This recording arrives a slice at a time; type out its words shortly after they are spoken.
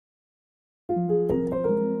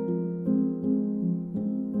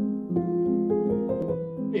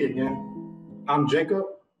me again. I'm Jacob,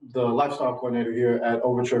 the lifestyle coordinator here at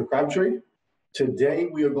Overture Crabtree. Today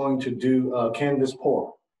we are going to do a canvas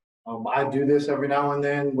pour. I do this every now and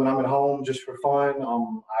then when I'm at home just for fun.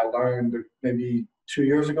 I learned maybe 2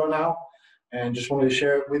 years ago now, and just wanted to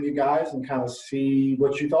share it with you guys and kind of see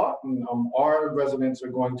what you thought. And, our residents are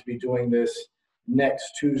going to be doing this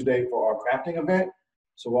next Tuesday for our crafting event.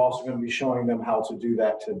 So we're also going to be showing them how to do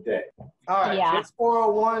that today. All right, Yeah. it's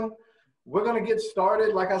 4:01. We're going to get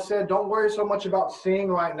started. Like I said, don't worry so much about seeing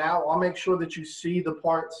right now. I'll make sure that you see the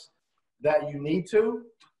parts that you need to.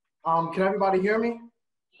 Can everybody hear me?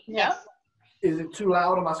 Yes. Is it too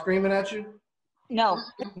loud? Am I screaming at you? No.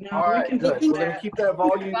 All right, good. We're going to keep that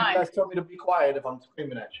volume. You guys tell me to be quiet if I'm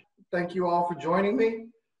screaming at you. Thank you all for joining me.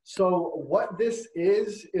 So what this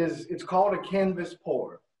is it's called a canvas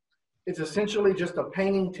pour. It's essentially just a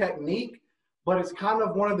painting technique, but it's kind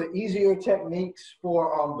of one of the easier techniques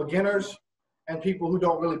for beginners and people who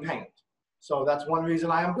don't really paint. So that's one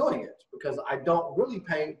reason I am doing it, because I don't really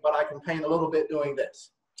paint, but I can paint a little bit doing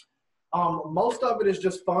this. Most of it is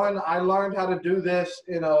just fun. I learned how to do this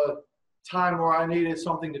in a time where I needed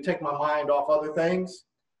something to take my mind off other things.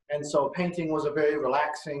 And so painting was a very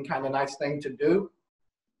relaxing, kind of nice thing to do.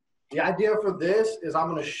 The idea for this is I'm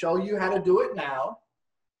going to show you how to do it now.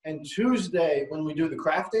 And Tuesday, when we do the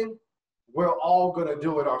crafting, we're all going to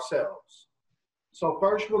do it ourselves. So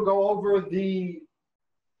first, we'll go over the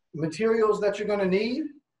materials that you're going to need.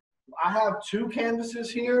 I have 2 canvases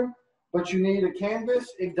here, but you need a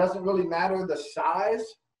canvas. It doesn't really matter the size.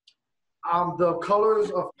 The colors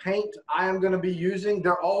of paint I am going to be using,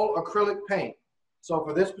 they're all acrylic paint. So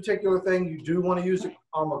for this particular thing, you do want to use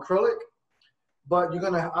acrylic, but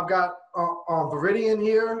I've got Viridian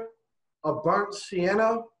here, a burnt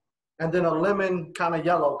sienna, and then a lemon kind of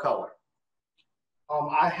yellow color.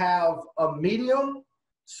 I have a medium,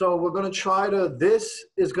 so we're going to try this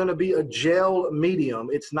is going to be a gel medium.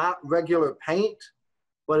 It's not regular paint,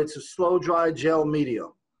 but it's a slow dry gel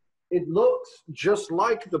medium. It looks just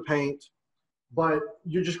like the paint, but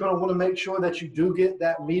you're just going to want to make sure that you do get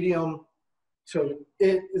that medium.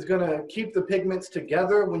 It is going to keep the pigments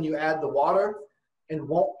together when you add the water, and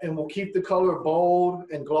will keep the color bold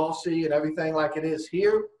and glossy and everything like it is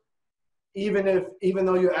here. Even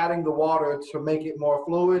though you're adding the water to make it more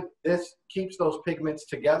fluid, this keeps those pigments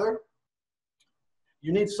together.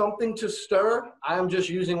 You need something to stir. I am just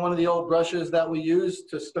using one of the old brushes that we use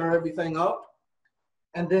to stir everything up.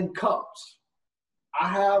 And then cups. I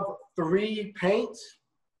have 3 paints,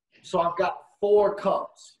 so I've got 4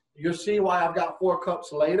 cups. You'll see why I've got 4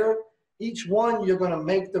 cups later. Each one, you're going to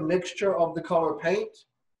make the mixture of the color paint.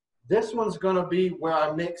 This one's going to be where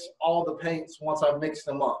I mix all the paints once I mix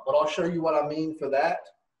them up, but I'll show you what I mean for that.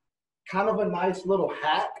 Kind of a nice little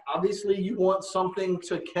hack. Obviously, you want something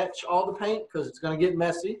to catch all the paint because it's going to get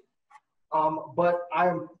messy. But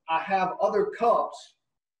I have other cups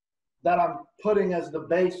that I'm putting as the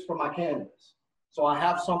base for my canvas. So I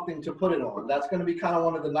have something to put it on. That's going to be kind of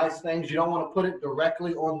one of the nice things. You don't want to put it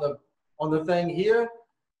directly on the thing here,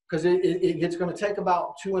 because it's going to take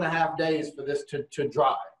about 2.5 days for this to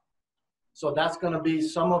dry. So that's going to be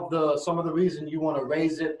some of the reason you want to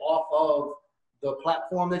raise it off of the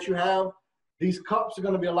platform that you have. These cups are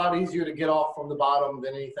going to be a lot easier to get off from the bottom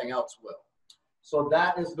than anything else will. So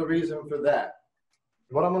that is the reason for that.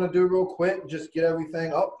 What I'm going to do real quick, just get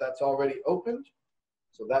everything up. That's already opened.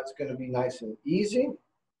 So that's going to be nice and easy.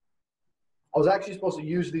 I was actually supposed to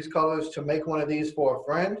use these colors to make one of these for a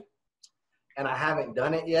friend, and I haven't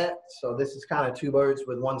done it yet. So this is kind of 2 birds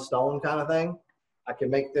with 1 stone kind of thing. I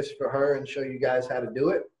can make this for her and show you guys how to do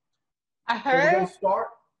it. I So we're heard going to start.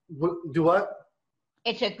 Do what?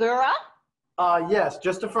 it's a girl. Yes,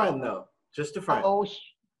 just a friend though. Just a friend. Oh,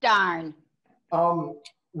 darn.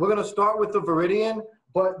 We're going to start with the Viridian,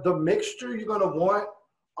 but the mixture you're going to want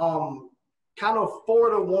kind of 4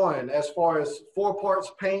 to 1, as far as 4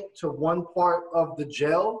 parts paint to 1 part of the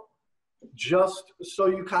gel, just so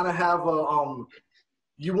you kind of have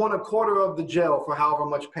you want 1/4 of the gel for however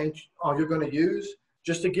much paint you're going to use,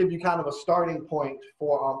 just to give you kind of a starting point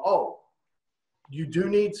for, you do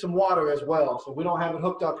need some water as well. So we don't have it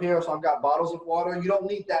hooked up here, so I've got bottles of water. You don't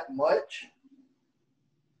need that much.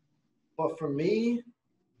 But for me,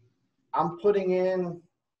 I'm putting in,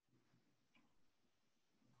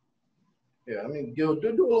 I mean, do a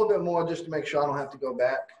little bit more just to make sure I don't have to go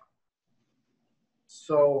back.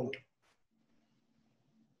 So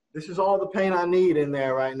this is all the paint I need in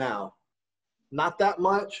there right now. Not that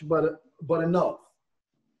much, but enough.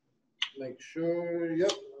 Make sure,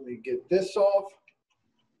 yep, let me get this off.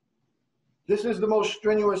 This is the most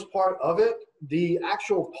strenuous part of it. The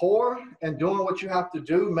actual pour and doing what you have to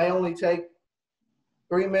do may only take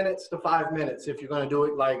 3 minutes to 5 minutes if you're going to do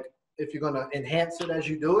it, like if you're going to enhance it as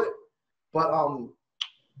you do it. But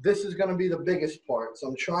this is going to be the biggest part. So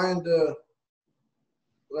I'm trying to,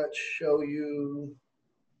 let's show you.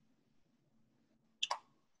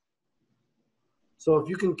 So if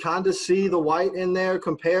you can kind of see the white in there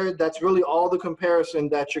compared, that's really all the comparison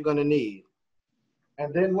that you're going to need.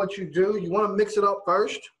 And then what you do, you want to mix it up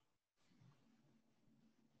first.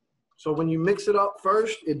 So when you mix it up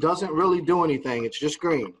first, it doesn't really do anything. It's just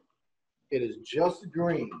green. It is just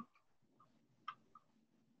green.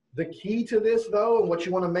 The key to this, though, and what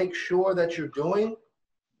you want to make sure that you're doing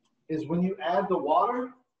is when you add the water,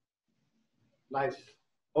 nice.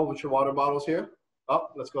 Oh, with your water bottles here. Oh,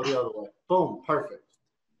 let's go the other way. Boom, perfect.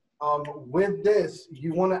 With this,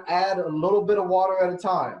 you want to add a little bit of water at a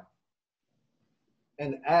time.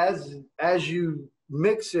 And as you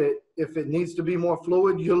mix it, if it needs to be more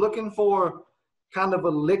fluid, you're looking for kind of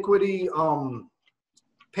a liquidy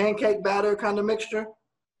pancake batter kind of mixture.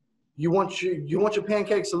 You want your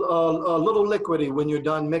pancakes a little liquidy when you're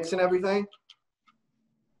done mixing everything.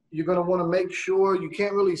 You're gonna want to make sure, you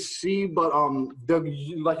can't really see, but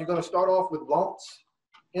like you're gonna start off with lumps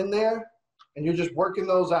in there, and you're just working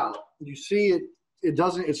those out. You see it.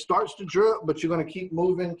 It starts to drip, but you're gonna keep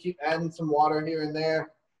moving, keep adding some water here and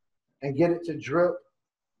there, and get it to drip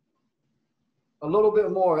a little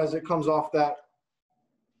bit more as it comes off that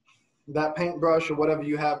paintbrush or whatever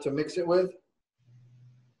you have to mix it with.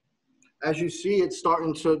 As you see, it's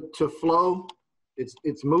starting to flow.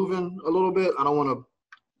 It's moving a little bit. I don't want to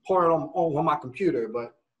pour it on my computer,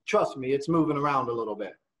 but trust me, it's moving around a little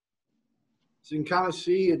bit. So you can kind of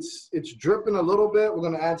see it's dripping a little bit. We're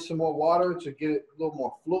going to add some more water to get it a little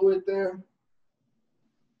more fluid there.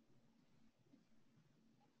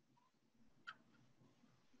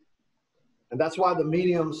 And that's why the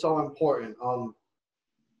medium is so important.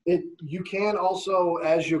 You can also,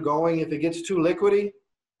 as you're going, if it gets too liquidy,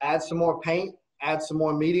 add some more paint, add some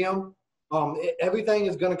more medium. Everything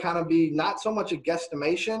is going to kind of be not so much a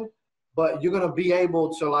guesstimation, but you're going to be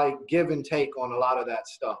able to like give and take on a lot of that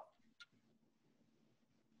stuff.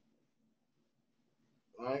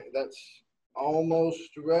 All right, that's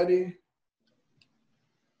almost ready.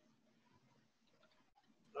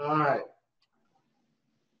 All right.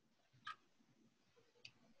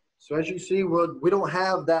 So as you see, we don't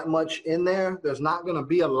have that much in there. There's not going to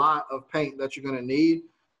be a lot of paint that you're going to need.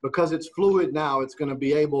 Because it's fluid now, it's going to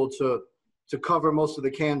be able to cover most of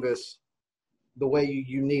the canvas the way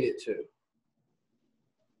you need it to.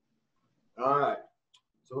 All right,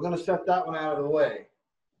 so we're going to set that one out of the way.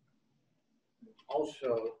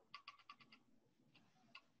 Also,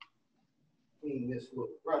 clean this little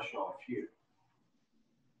brush off here.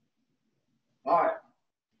 All right,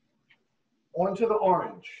 on to the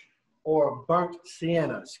orange, or burnt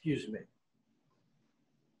sienna, excuse me.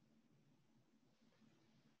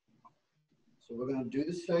 So we're going to do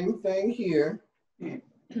the same thing here.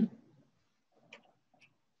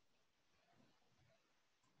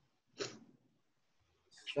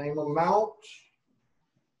 Same amount.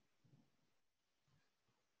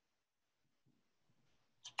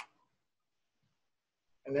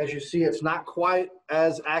 And as you see, it's not quite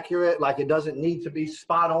as accurate, like it doesn't need to be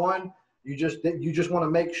spot on. You just want to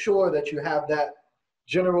make sure that you have that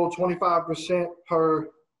general 25% per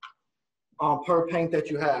paint that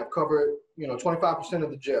you have. Cover, 25% of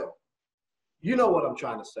the gel. You know what I'm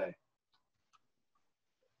trying to say.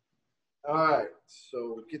 All right,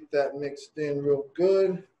 so get that mixed in real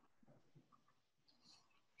good.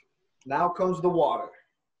 Now comes the water.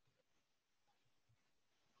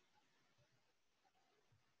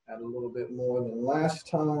 Add a little bit more than last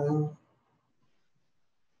time.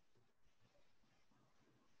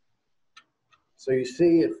 So you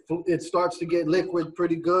see it starts to get liquid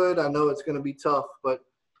pretty good. I know it's going to be tough, but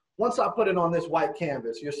once I put it on this white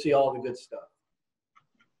canvas, you'll see all the good stuff.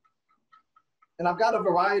 And I've got a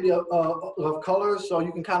variety of colors, so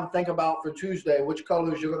you can kind of think about for Tuesday which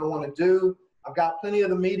colors you're going to want to do. I've got plenty of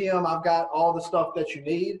the medium. I've got all the stuff that you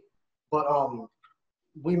need, but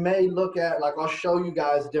we may look at, like, I'll show you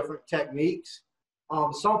guys different techniques.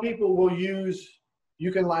 Some people will use,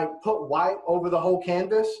 you can like put white over the whole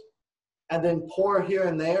canvas and then pour here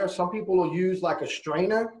and there. Some people will use like a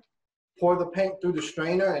strainer, pour the paint through the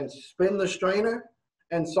strainer and spin the strainer.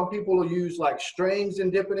 And some people will use like strings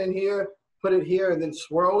and dip it in here, put it here and then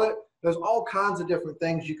swirl it. There's all kinds of different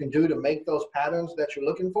things you can do to make those patterns that you're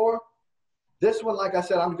looking for. This one, like I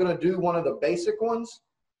said, I'm gonna do one of the basic ones,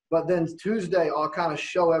 but then Tuesday I'll kind of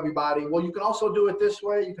show everybody, well, you can also do it this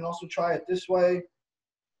way. You can also try it this way.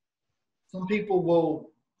 Some people will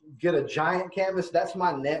get a giant canvas. That's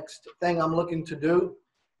my next thing I'm looking to do.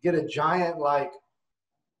 Get a giant, like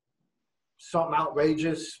something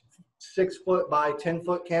outrageous, 6-foot by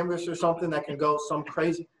 10-foot canvas or something that can go some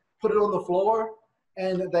crazy, put it on the floor,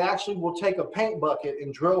 and they actually will take a paint bucket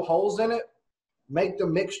and drill holes in it, make the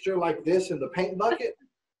mixture like this in the paint bucket,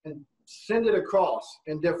 and send it across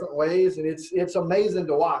in different ways. And it's amazing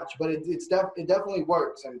to watch, but it definitely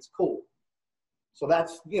works, and it's cool. So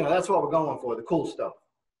that's, you know, that's what we're going for, the cool stuff.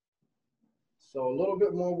 So a little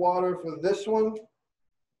bit more water for this one.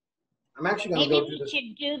 I'm actually going to go do this.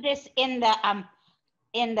 Maybe we should do this in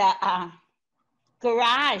the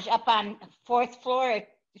garage up on 4th floor or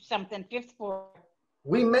something, 5th floor.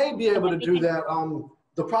 We may be able to do that.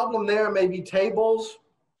 The problem there may be tables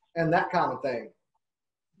and that kind of thing.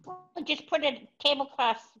 We'll just put a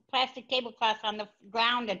tablecloth, plastic tablecloth on the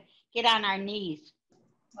ground and get on our knees.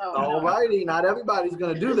 Oh, all righty, not everybody's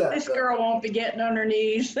going to do that. This girl won't be getting on her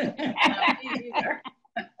knees. No, me either.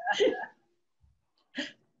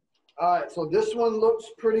 All right, so this one looks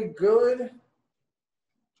pretty good.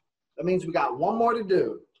 That means we got one more to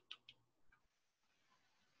do.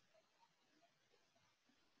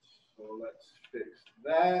 So let's fix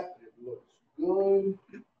that. It looks good.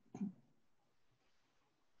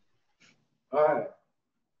 All right,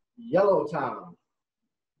 yellow time.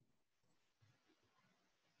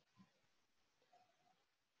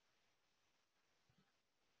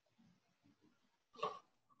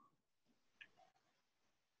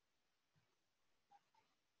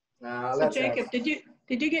 So Jacob, did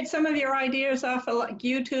you get some of your ideas off of like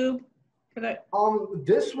YouTube?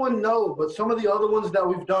 This one, no, but some of the other ones that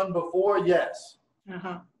we've done before, yes.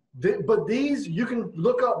 But these, you can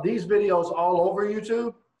look up these videos all over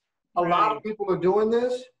YouTube. A lot of people are doing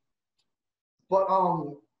this, but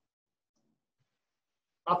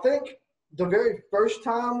I think the very first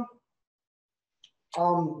time,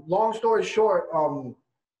 long story short,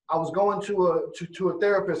 I was going to a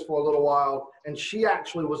therapist for a little while, and she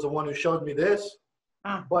actually was the one who showed me this.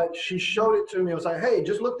 But she showed it to me. I was like, hey,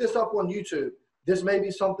 just look this up on YouTube. This may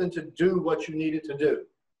be something to do what you needed to do.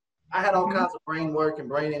 I had all kinds of brain work and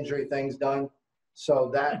brain injury things done. So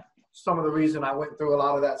that's some of the reason I went through a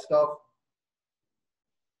lot of that stuff.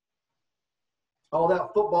 All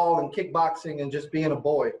that football and kickboxing and just being a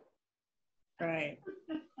boy. Right.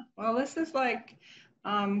 Well, this is like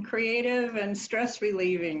creative and stress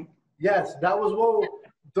relieving. Yes, that was what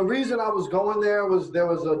the reason I was going there was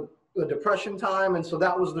a depression time, and so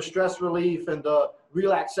that was the stress relief, and the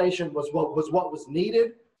relaxation was what was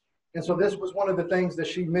needed. And so this was one of the things that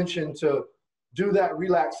she mentioned, to do that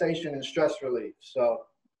relaxation and stress relief. So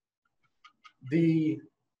the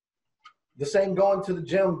same going to the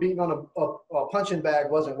gym, beating on a punching bag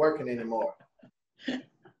wasn't working anymore.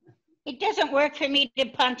 It doesn't work for me to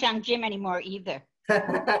punch on Jim anymore either.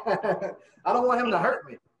 I don't want him to hurt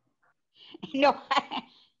me. No,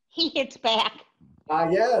 he hits back.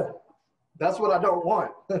 Yeah, that's what I don't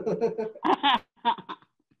want.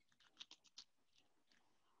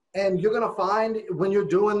 And you're gonna find when you're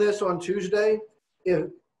doing this on Tuesday, if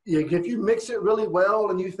you mix it really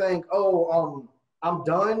well and you think, oh, I'm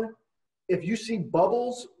done. If you see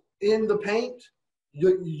bubbles in the paint,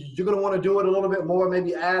 you're gonna want to do it a little bit more.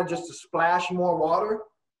 Maybe add just a splash more water,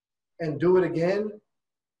 and do it again.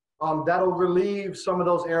 That'll relieve some of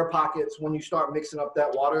those air pockets when you start mixing up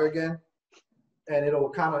that water again, and it'll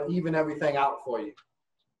kind of even everything out for you.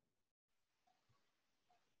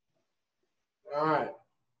 All right.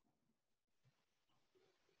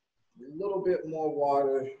 A little bit more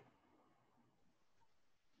water.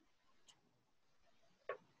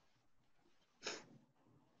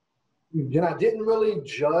 And I didn't really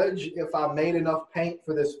judge if I made enough paint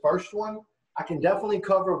for this first one. I can definitely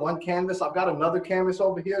cover one canvas. I've got another canvas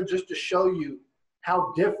over here just to show you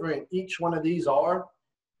how different each one of these are.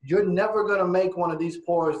 You're never going to make one of these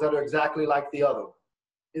pours that are exactly like the other.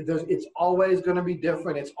 It's always going to be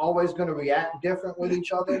different. It's always going to react different with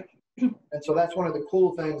each other. And so that's one of the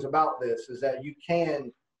cool things about this, is that you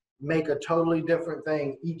can make a totally different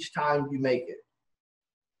thing each time you make it.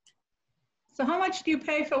 So how much do you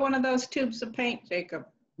pay for one of those tubes of paint, Jacob?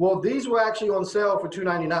 Well, these were actually on sale for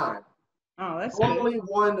 $2.99. Oh, that's Normally good.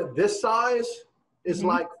 one this size is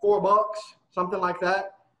like $4, something like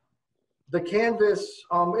that. The canvas,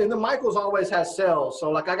 and the Michaels always has sales. So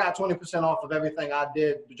like I got 20% off of everything I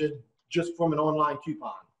did just from an online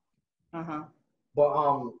coupon.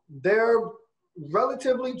 But they're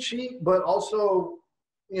relatively cheap, but also,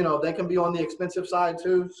 you know, they can be on the expensive side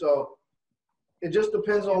too. So it just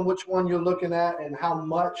depends on which one you're looking at and how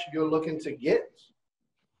much you're looking to get.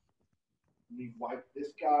 Let me wipe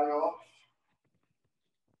this guy off.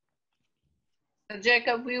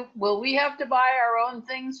 Jacob, will we have to buy our own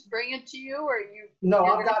things, bring it to you, or you? No,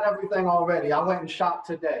 I've got everything already. I went and shopped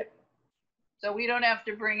today. So we don't have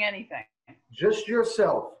to bring anything. Just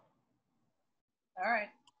yourself. All right.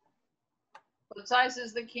 What size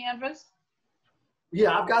is the canvas?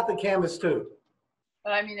 Yeah, I've got the canvas too.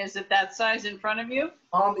 But I mean, is it that size in front of you?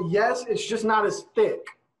 Yes, it's just not as thick.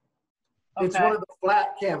 Okay. It's one of the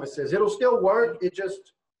flat canvases. It'll still work. It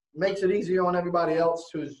just makes it easier on everybody else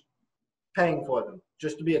who's paying for them,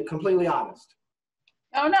 just to be completely honest.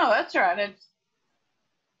 Oh no, that's all right.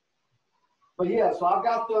 But yeah, so I've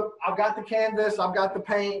got the canvas, I've got the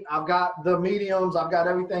paint, I've got the mediums, I've got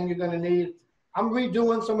everything you're gonna need. I'm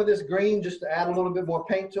redoing some of this green just to add a little bit more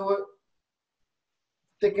paint to it,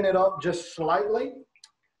 thicken it up just slightly,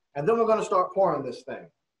 and then we're gonna start pouring this thing.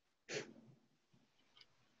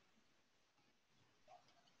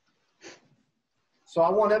 So I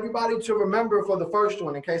want everybody to remember for the first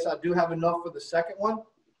one, in case I do have enough for the second one,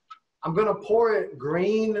 I'm gonna pour it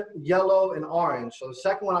green, yellow, and orange. So the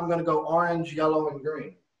second one, I'm gonna go orange, yellow, and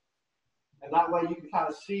green. And that way you can kind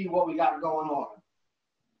of see what we got going on.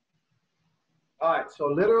 All right, so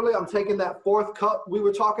literally I'm taking that 4th cup we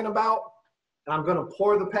were talking about, and I'm gonna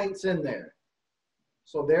pour the paints in there.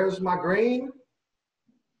 So there's my green.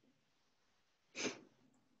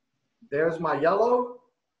 There's my yellow.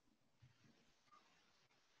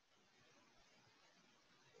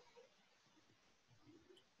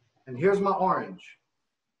 And here's my orange.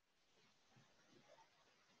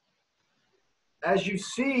 As you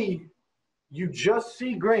see, you just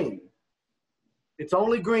see green. It's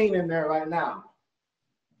only green in there right now.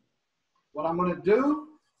 What I'm gonna do,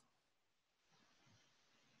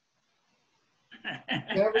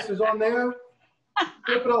 canvas is on there,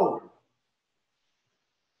 flip it over.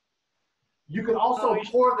 You can also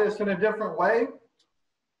pour this in a different way.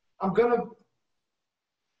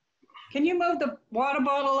 Can you move the water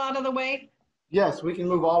bottle out of the way? Yes, we can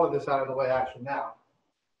move all of this out of the way actually now.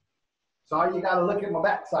 Sorry, you gotta look at my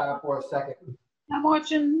backside for a second. I'm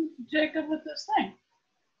watching Jacob with this thing.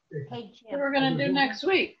 Hey, What we're gonna do next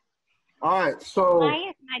week. All right, so why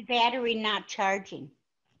is my battery not charging?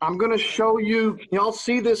 I'm gonna show you, y'all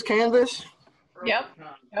see this canvas? Yep.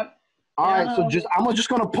 All right, so I'm just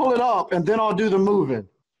gonna pull it up and then I'll do the moving.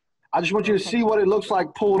 I just want you to see what it looks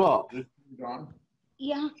like pulled up.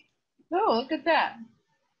 Yeah. Oh, look at that.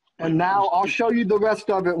 And now I'll show you the rest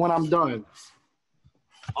of it when I'm done.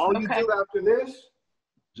 All you do after this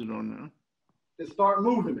Is it on now? is start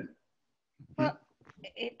moving it. Well,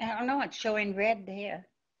 I don't know. It's showing red there.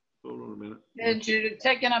 Hold on a minute. You're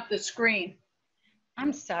taking up the screen.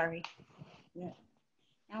 I'm sorry. Yeah.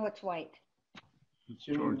 Now it's white. It's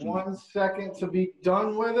Give me charging. 1 second to be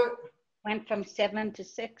done with it. Went from 7 to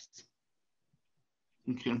 6.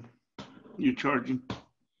 Okay. You're charging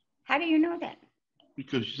How do you know that?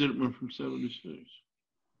 because you said it went from 7 to 6.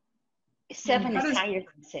 7 How is does- higher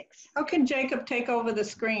than 6. How can Jacob take over the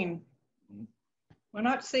screen? We're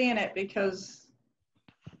not seeing it because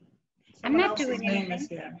I'm someone not else's doing name anything. is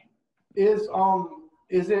here.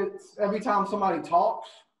 Is it every time somebody talks?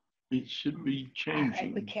 It should be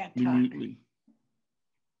changing we can't talk. immediately.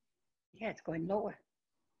 Yeah, it's going lower.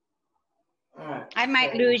 All right. I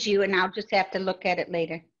might lose you and I'll just have to look at it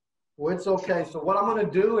later. Well, it's okay. So what I'm gonna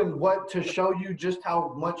do and to show you just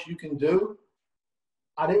how much you can do,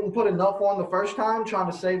 I didn't put enough on the first time,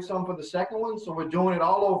 trying to save some for the second one, so we're doing it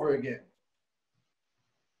all over again.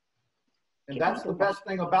 And that's the best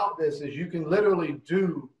thing about this is you can literally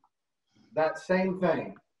do that same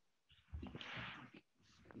thing.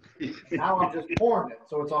 Now I'm just pouring it,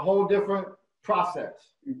 so it's a whole different process.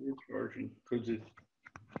 You're charging because it's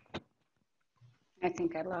I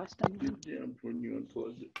think I lost them. jammed when you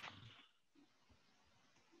unplugged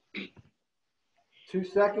it. 2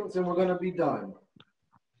 seconds and we're gonna be done.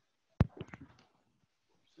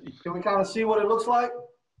 Can we kind of see what it looks like?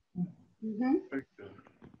 Mm-hmm.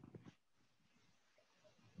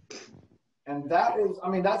 And that is, I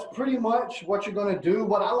mean, that's pretty much what you're gonna do.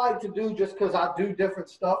 What I like to do, just because I do different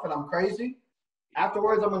stuff and I'm crazy,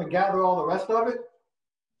 afterwards I'm gonna gather all the rest of it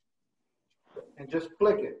and just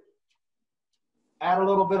flick it. Add a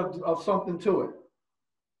little bit of something to it.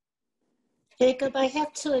 Jacob, I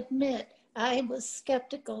have to admit, I was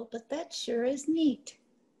skeptical, but that sure is neat.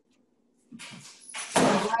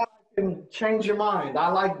 I'm glad I can change your mind.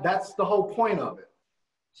 That's the whole point of it.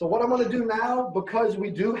 So what I'm gonna do now, because we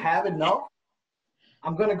do have enough,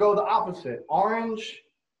 I'm gonna go the opposite. Orange,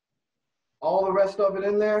 all the rest of it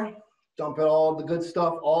in there. Dump it all the good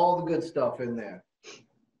stuff in there.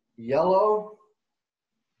 Yellow,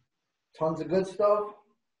 tons of good stuff.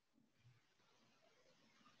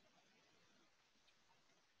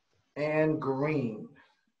 And green.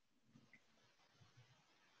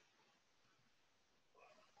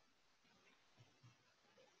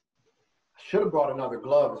 Should have brought another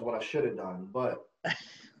glove is what I should have done, but.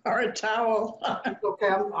 Or a towel. It's okay,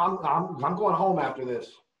 I'm going home after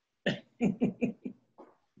this.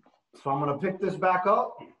 So I'm gonna pick this back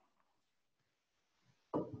up.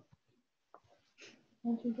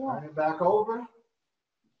 Turn it back over.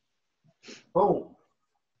 Boom.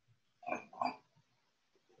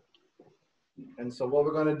 And so what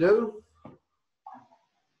we're gonna do,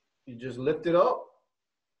 you just lift it up.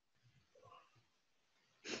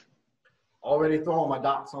 Already throwing my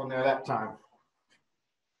dots on there that time.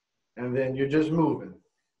 And then you're just moving.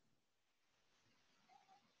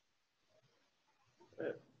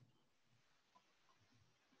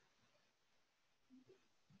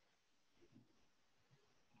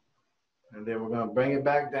 And then we're going to bring it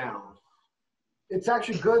back down. It's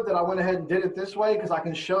actually good that I went ahead and did it this way because I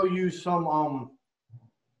can show you some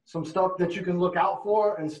stuff that you can look out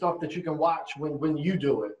for and stuff that you can watch when you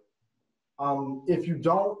do it. If you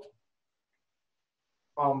don't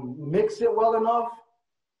mix it well enough,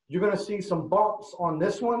 you're going to see some bumps on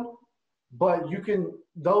this one, but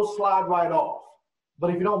those slide right off.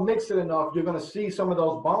 But if you don't mix it enough, you're going to see some of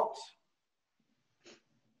those bumps.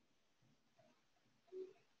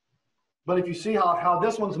 But if you see how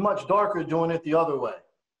this one's much darker doing it the other way.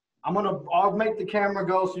 I'll make the camera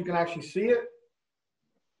go so you can actually see it.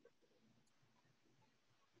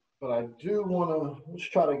 But I do want to, let's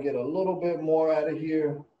try to get a little bit more out of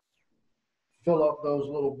here. Fill up those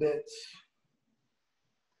little bits.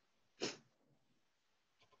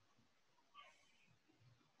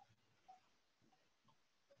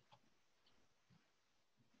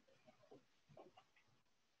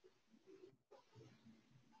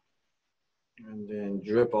 And then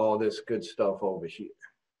drip all this good stuff over here.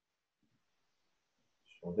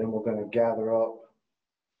 So then we're going to gather up.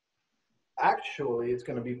 Actually, it's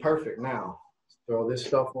going to be perfect now. Let's throw this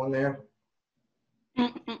stuff on there.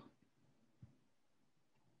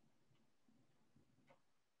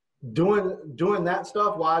 Doing that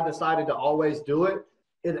stuff, why I decided to always do it,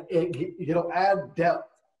 it'll add depth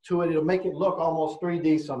to it. It'll make it look almost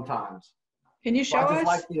 3D sometimes. Can you show us? I just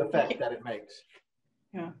like the effect that it makes.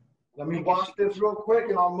 Yeah. Let me wash this real quick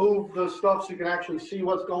and I'll move the stuff so you can actually see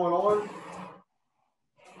what's going on.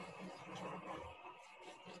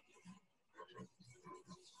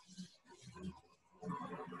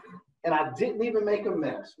 And I didn't even make a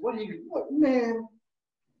mess. What, man?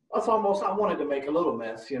 That's almost, I wanted to make a little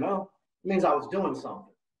mess, you know? It means I was doing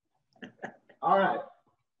something. All right.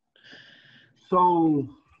 So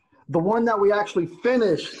the one that we actually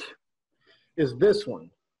finished is this one.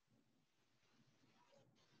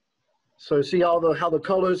 So see how the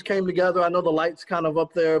colors came together? I know the light's kind of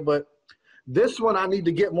up there, but this one I need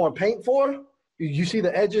to get more paint for. You see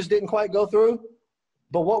the edges didn't quite go through?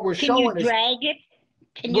 But what we're showing is— Can you drag it?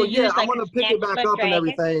 Can well, you yeah, use like I'm gonna pick it back up and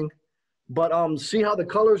everything. But see how the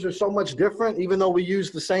colors are so much different, even though we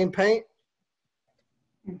use the same paint?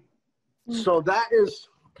 So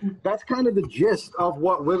that's kind of the gist of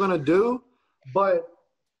what we're gonna do. But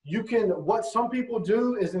what some people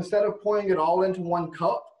do is instead of pouring it all into one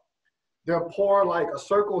cup, they'll pour like a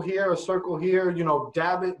circle here, you know,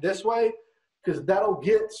 dab it this way, because that'll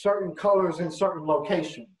get certain colors in certain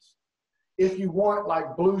locations. If you want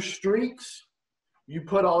like blue streaks, you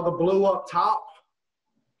put all the blue up top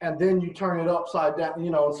and then you turn it upside down,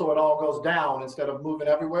 you know, so it all goes down instead of moving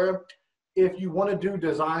everywhere. If you want to do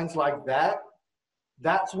designs like that,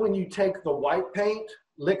 that's when you take the white paint,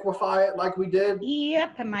 liquefy it like we did.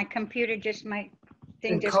 Yep, and my computer my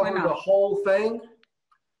thing and just cover went the off. whole thing.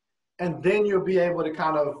 And then you'll be able to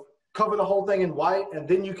kind of cover the whole thing in white, and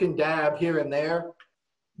then you can dab here and there.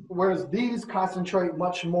 Whereas these concentrate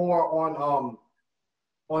much more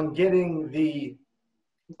on getting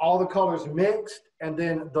all the colors mixed, and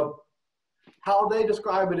then how they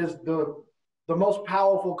describe it is the most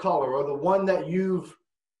powerful color, or the one that you've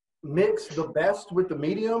mixed the best with the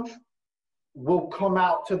medium, will come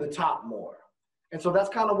out to the top more. And so that's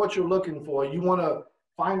kind of what you're looking for. You want to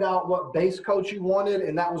find out what base coat you wanted,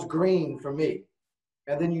 and that was green for me.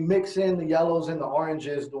 And then you mix in the yellows and the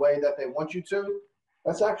oranges the way that they want you to.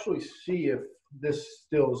 Let's actually see if this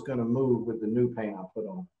still is going to move with the new paint I put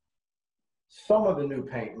on. Some of the new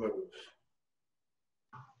paint moves.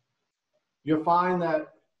 You'll find that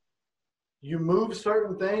you move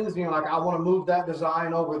certain things, you know, like I want to move that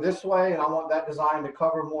design over this way, and I want that design to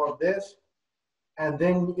cover more of this. And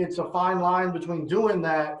then it's a fine line between doing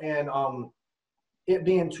that and it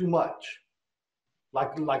being too much.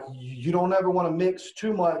 Like you don't ever want to mix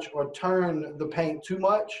too much or turn the paint too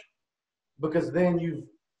much, because then you've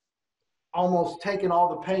almost taken all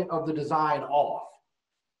the paint of the design off.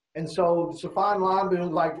 And so it's a fine line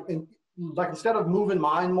between like instead of moving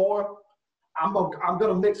mine more, I'm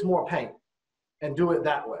gonna mix more paint and do it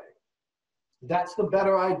that way. That's the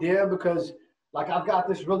better idea, because like I've got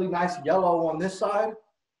this really nice yellow on this side.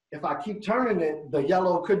 If I keep turning it, the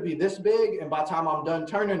yellow could be this big, and by the time I'm done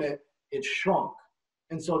turning it, it's shrunk.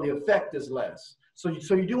 And so the effect is less. So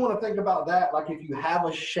you do want to think about that. Like if you have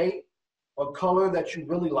a shape or color that you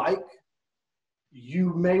really like,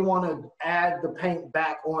 you may want to add the paint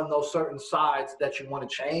back on those certain sides that you want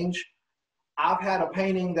to change. I've had a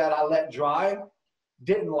painting that I let dry,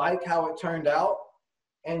 didn't like how it turned out,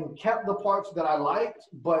 and kept the parts that I liked,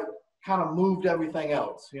 but kind of moved everything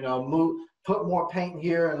else. You know, put more paint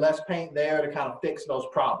here and less paint there to kind of fix those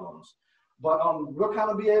problems. But we'll kind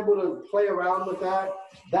of be able to play around with that.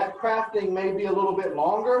 That crafting may be a little bit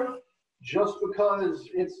longer, just because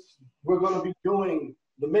we're going to be doing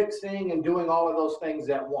the mixing and doing all of those things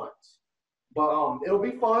at once. But it'll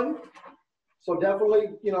be fun. So definitely,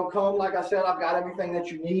 you know, come. Like I said, I've got everything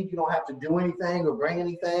that you need. You don't have to do anything or bring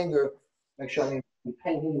anything or make sure I need to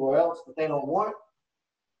paint anywhere else that they don't want.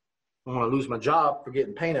 I'm going to lose my job for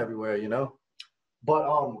getting paint everywhere, you know. But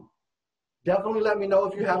definitely let me know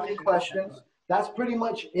if you have any questions. That's pretty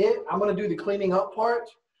much it. I'm going to do the cleaning up part.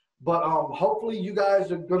 But hopefully you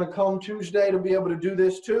guys are going to come Tuesday to be able to do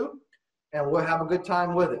this too. And we'll have a good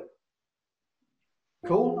time with it.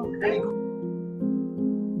 Cool?